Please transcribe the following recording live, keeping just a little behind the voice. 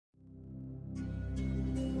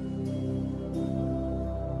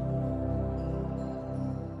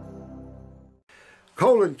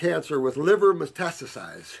colon cancer with liver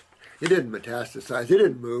metastasize. It didn't metastasize. It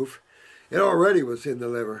didn't move. It already was in the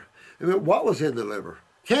liver. I mean, what was in the liver?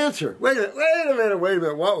 Cancer. Wait a minute.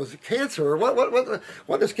 What was cancer?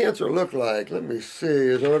 What does cancer look like? Let me see.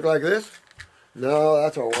 Does it look like this? No,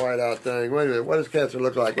 that's a white-out thing. Wait a minute. What does cancer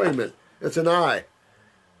look like? Wait a minute. It's an eye.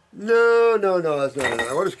 No, that's not an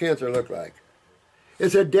eye. What does cancer look like?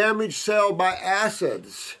 It's a damaged cell by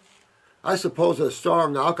acids. I suppose a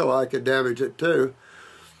strong alkali could damage it too.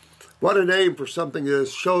 What a name for something that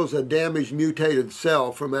shows a damaged mutated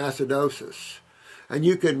cell from acidosis. And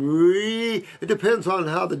you can it depends on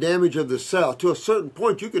how the damage of the cell. To a certain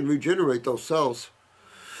point, you can regenerate those cells.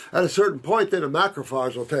 At a certain point, then a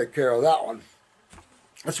macrophage will take care of that one.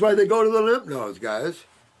 That's why they go to the lymph nodes, guys.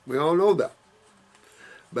 We all know that.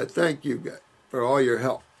 But thank you for all your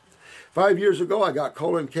help. 5 years ago, I got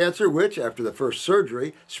colon cancer, which, after the first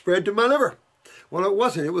surgery, spread to my liver. Well, it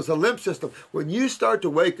wasn't. It was the lymph system. When you start to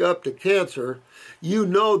wake up to cancer, you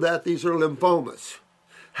know that these are lymphomas.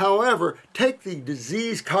 However, take the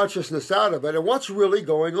disease consciousness out of it, and what's really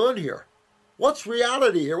going on here? What's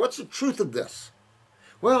reality here? What's the truth of this?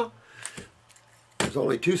 Well, there's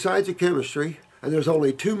only two sides of chemistry, and there's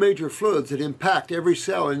only two major fluids that impact every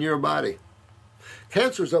cell in your body.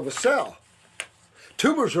 Cancer's of a cell.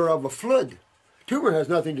 Tumors are of a fluid. Tumor has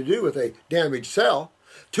nothing to do with a damaged cell.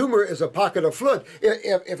 Tumor is a pocket of fluid.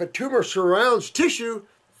 If a tumor surrounds tissue,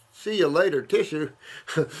 see you later, tissue,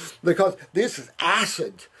 because this is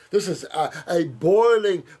acid. This is a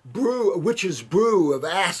boiling brew, a witch's brew of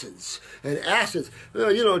acids. And acids,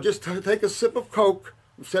 you know, just take a sip of Coke.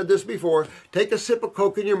 I've said this before. Take a sip of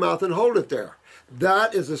Coke in your mouth and hold it there.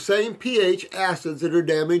 That is the same pH acids that are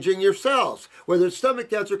damaging your cells, whether it's stomach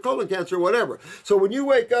cancer, colon cancer, whatever. So when you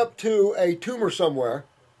wake up to a tumor somewhere,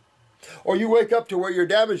 or you wake up to where you're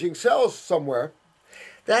damaging cells somewhere,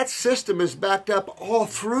 that system is backed up all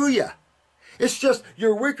through you. It's just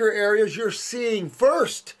your weaker areas you're seeing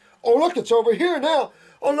first. Oh, look, it's over here now.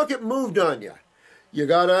 Oh, look, it moved on you. You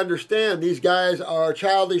got to understand, these guys are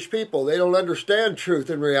childish people. They don't understand truth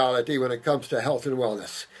and reality when it comes to health and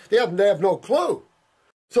wellness. They have no clue.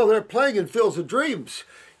 So they're playing in fields of dreams.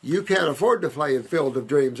 You can't afford to play in fields of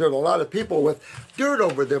dreams. There's a lot of people with dirt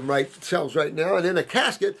over themselves right now and in a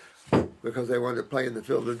casket because they want to play in the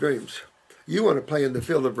field of dreams. You want to play in the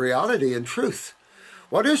field of reality and truth.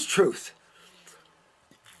 What is truth?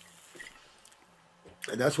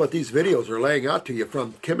 And that's what these videos are laying out to you,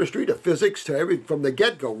 from chemistry to physics to everything, from the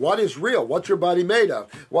get-go. What is real? What's your body made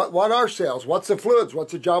of? What are cells? What's the fluids?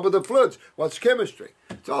 What's the job of the fluids? What's chemistry?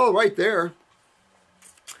 It's all right there.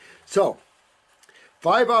 So,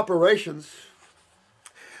 5 operations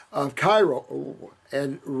of chiro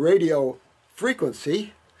and radio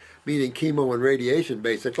frequency, meaning chemo and radiation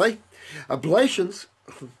basically, ablations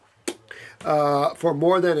for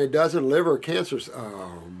more than a dozen liver cancers.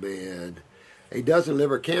 Oh man. A dozen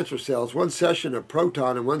liver cancer cells, 1 session of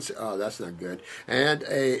proton and oh, that's not good, and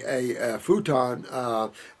a photon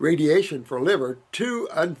radiation for liver, 2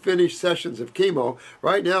 unfinished sessions of chemo.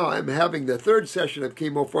 Right now I'm having the 3rd session of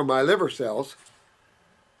chemo for my liver cells.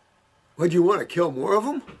 Would you want to kill more of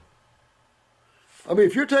them? I mean,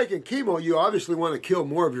 if you're taking chemo, you obviously want to kill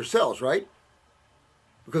more of your cells, right?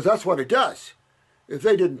 Because that's what it does. If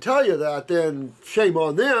they didn't tell you that, then shame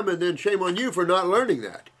on them, and then shame on you for not learning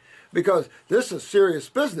that. Because this is serious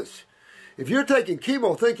business. If you're taking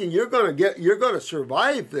chemo thinking you're going to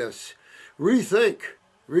survive this, rethink.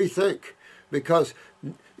 Because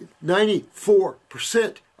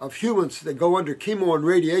 94% of humans that go under chemo and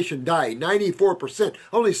radiation die. 94%.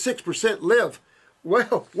 Only 6% live.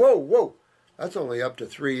 Well, whoa. That's only up to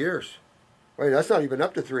 3 years. Wait, that's not even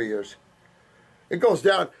up to 3 years. It goes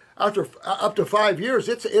down after up to 5 years.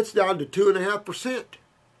 It's down to 2.5%.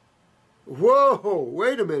 Whoa,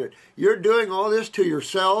 wait a minute. You're doing all this to your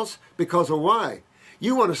cells because of why?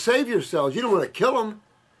 You want to save your cells. You don't want to kill them.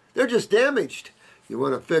 They're just damaged. You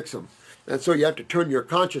want to fix them. And so you have to turn your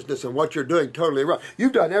consciousness on what you're doing totally wrong.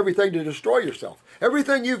 You've done everything to destroy yourself.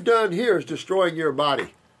 Everything you've done here is destroying your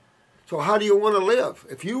body. So how do you want to live?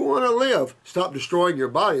 If you want to live, stop destroying your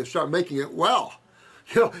body and start making it well.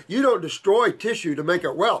 You know, you don't destroy tissue to make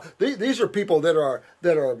it well. These are people that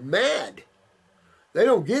are mad. They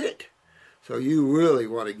don't get it. So you really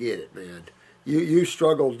want to get it, man. You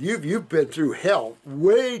struggled. You've been through hell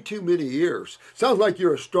way too many years. Sounds like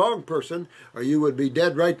you're a strong person, or you would be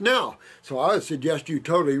dead right now. So I would suggest you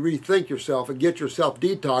totally rethink yourself and get yourself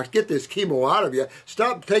detoxed. Get this chemo out of you.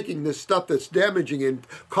 Stop taking this stuff that's damaging and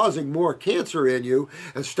causing more cancer in you,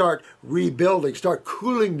 and start rebuilding. Start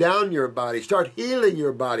cooling down your body. Start healing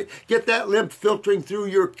your body. Get that lymph filtering through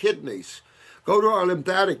your kidneys. Go to our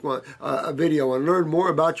lymphatic one, video and learn more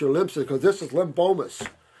about your lymph system, because this is lymphomas.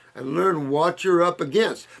 And learn what you're up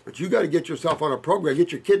against. But you got to get yourself on a program,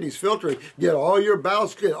 get your kidneys filtering, get all your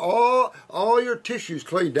bowels clean, all your tissues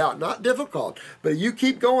cleaned out. Not difficult. But you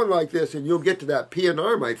keep going like this and you'll get to that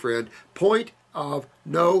PNR, my friend. Point of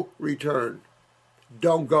no return.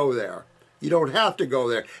 Don't go there. You don't have to go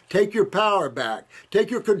there. Take your power back.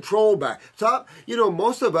 Take your control back. Stop. You know,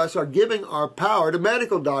 most of us are giving our power to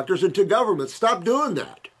medical doctors and to governments. Stop doing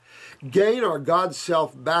that. Gain our God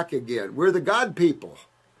self back again. We're the God people.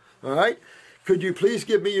 All right? Could you please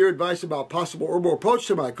give me your advice about possible herbal approach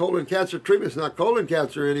to my colon cancer treatment? It's not colon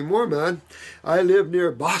cancer anymore, man. I live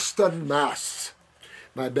near Boston, Mass.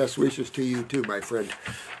 My best wishes to you too, my friend.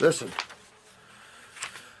 Listen.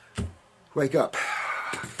 Wake up.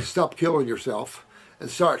 Stop killing yourself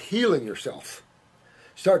and start healing yourself.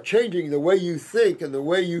 Start changing the way you think and the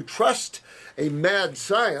way you trust a mad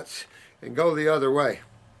science and go the other way.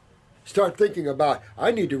 Start thinking about,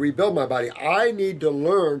 I need to rebuild my body. I need to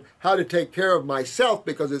learn how to take care of myself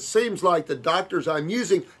because it seems like the doctors I'm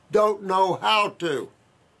using don't know how to.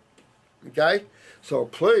 Okay? So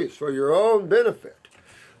please, for your own benefit,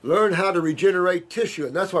 learn how to regenerate tissue.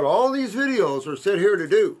 And that's what all these videos are set here to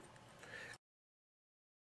do.